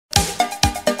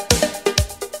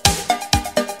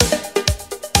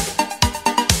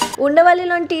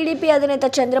ఉండవల్లిలోని TDP అధినేత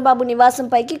చంద్రబాబు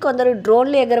నివాసంపైకి కొందరు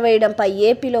డ్రోన్లు ఎగరవేయడంపై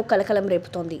ఏపీలో కలకలం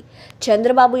రేపుతోంది.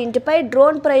 చంద్రబాబు ఇంటిపై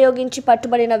డ్రోన్ ప్రయోగించి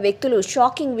పట్టుబడిన వ్యక్తులు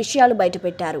షాకింగ్ విషయాలు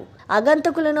బయటపెట్టారు.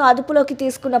 ఆగంతకులను అదుపులోకి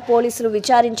తీసుకున్న పోలీసులు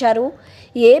విచారించారు.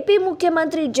 ఏపీ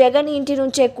ముఖ్యమంత్రి జగన్ ఇంటి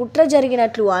నుంచే కుట్ర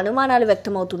జరిగినట్లు అనుమానాలు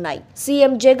వ్యక్తమవుతున్నాయి.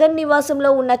 సీఎం జగన్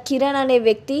నివాసంలో ఉన్న కిరణ్ అనే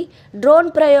వ్యక్తి డ్రోన్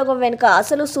ప్రయోగం వెనుక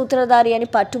అసలు సూత్రధారి అని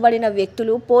పట్టుబడిన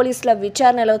వ్యక్తులు పోలీసుల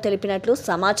విచారణలో తెలిపినట్లు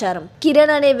సమాచారం.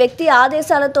 కిరణ్ అనే వ్యక్తి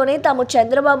ఆదేశాలతోనే తాము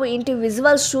చంద్రబాబు ఇంటి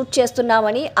విజువల్స్ షూట్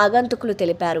చేస్తున్నామని ఆగంతకులు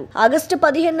తెలిపారు. ఆగస్టు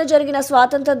 15న జరిగిన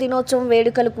స్వాతంత్ర దినోత్సవం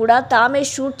వేడుకలు కూడా తామే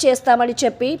షూట్ చేస్తామని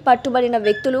చెప్పి పట్టుబడిన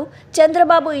వ్యక్తులు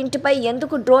చంద్రబాబు ఇంటిపై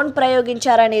ఎందుకు డ్రోన్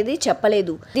ప్రయోగించారనేది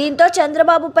చెప్పలేదు. దీంతో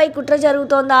చంద్రబాబుపై కుట్ర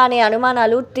జరుగుతోందా అనే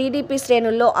అనుమానాలు టీడీపీ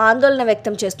శ్రేణుల్లో ఆందోళన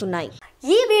వ్యక్తం చేస్తున్నాయి.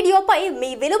 ఈ వీడియోపై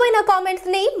మీ విలువైన కామెంట్స్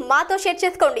ని మాతో షేర్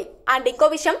చేసుకోండి. అండ్ ఇంకో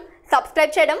విషయం,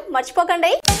 సబ్స్క్రైబ్ చేయడం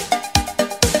మర్చిపోకండి.